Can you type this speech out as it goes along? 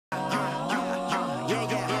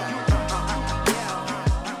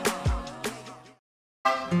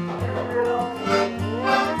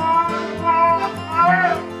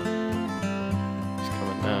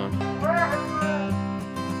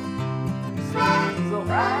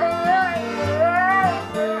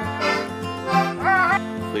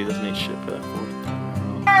Hopefully he doesn't eat shit for that fourth time.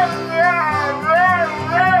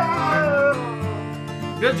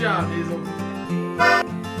 Good job, Diesel.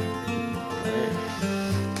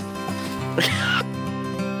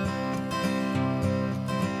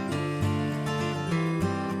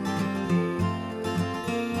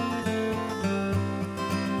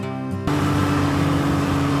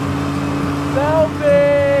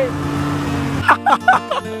 Selfie!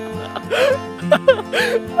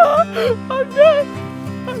 I'm done.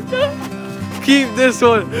 I'm done. Keep this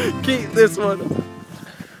one. Keep this one.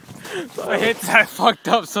 My hits I fucked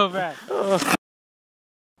up so bad.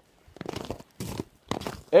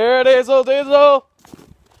 There it is, old Diesel.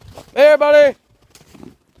 There, buddy.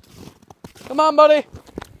 Come on, buddy.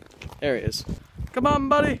 There he is. Come on,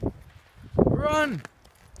 buddy. Run.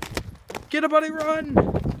 Get it, buddy, run.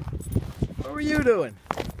 What were you doing?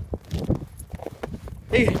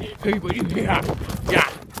 Hey, buddy. Yeah.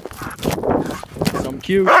 Some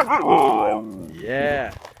cute.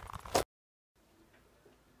 Yeah.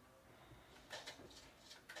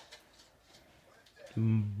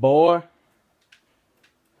 Boy.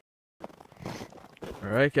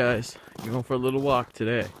 Alright guys, going for a little walk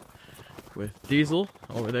today with Diesel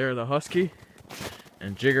over there, the Husky,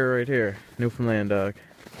 and Jigger right here, Newfoundland dog.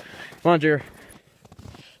 Come on, Jigger.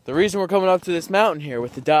 The reason we're coming up to this mountain here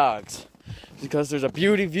with the dogs is because there's a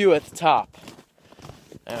beauty view at the top.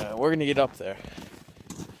 We're going to get up there.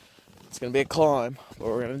 It's going to be a climb, but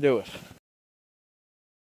we're going to do it.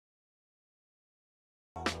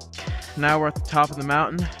 Now we're at the top of the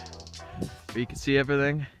mountain, where you can see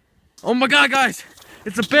everything. Oh my god, guys!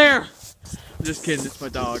 It's a bear! I'm just kidding, it's my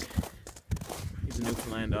dog. He's a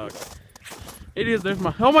Newfoundland dog. It is, there's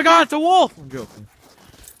my, oh my god, it's a wolf! I'm joking.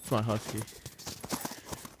 It's my Husky.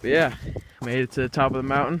 But yeah, made it to the top of the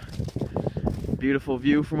mountain. Beautiful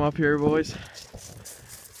view from up here, boys.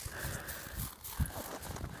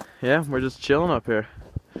 Yeah, we're just chilling up here.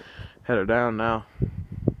 Headed down now.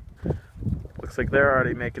 Looks like they're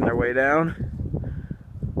already making their way down.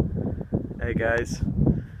 Hey guys,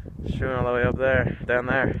 shooting all the way up there, down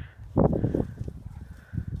there.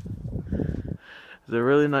 It's a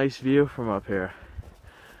really nice view from up here.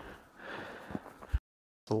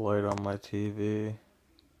 The light on my TV.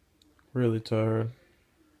 Really tired.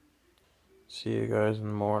 See you guys in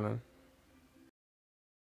the morning.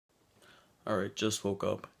 Alright, just woke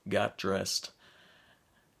up, got dressed,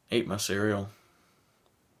 ate my cereal.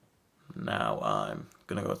 Now I'm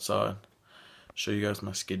gonna go outside, show you guys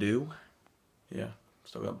my skidoo. Yeah,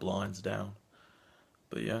 still got blinds down.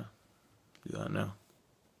 But yeah, do that now.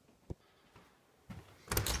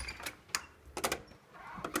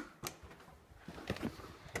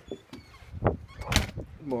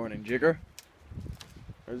 Good morning, Jigger.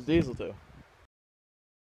 Where's Diesel to?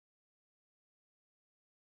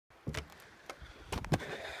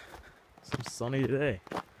 Some sunny today.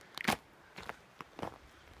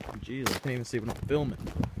 Jeez, I can't even see when I'm filming.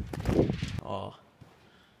 Oh,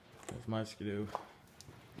 there's my skidoo.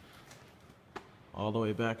 All the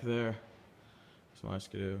way back there. It's my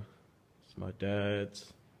skidoo. It's my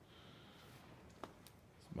dad's.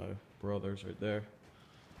 It's my brother's right there.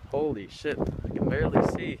 Holy shit, I can barely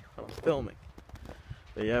see when I'm filming.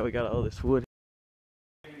 But yeah, we got all this wood.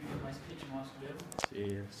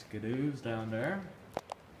 See, skidoo's down there.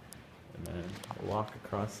 And then we'll walk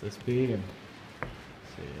across this peak and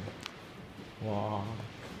see. Walk,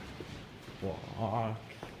 walk, walk,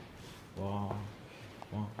 walk,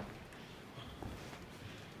 walk.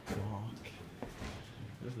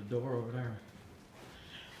 There's the door over there.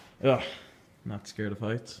 Ugh, not scared of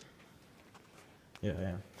heights. Yeah, I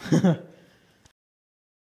am.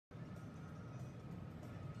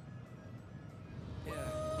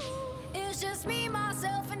 It's just me,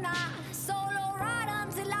 myself, and I. Solo ride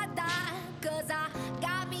until I die. 'Cause I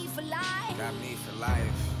got me for life. Got me for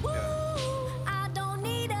life. Yeah. I don't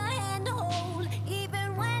need a hand to hold.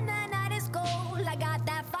 Even when the night is cold, I got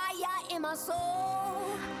that fire in my soul.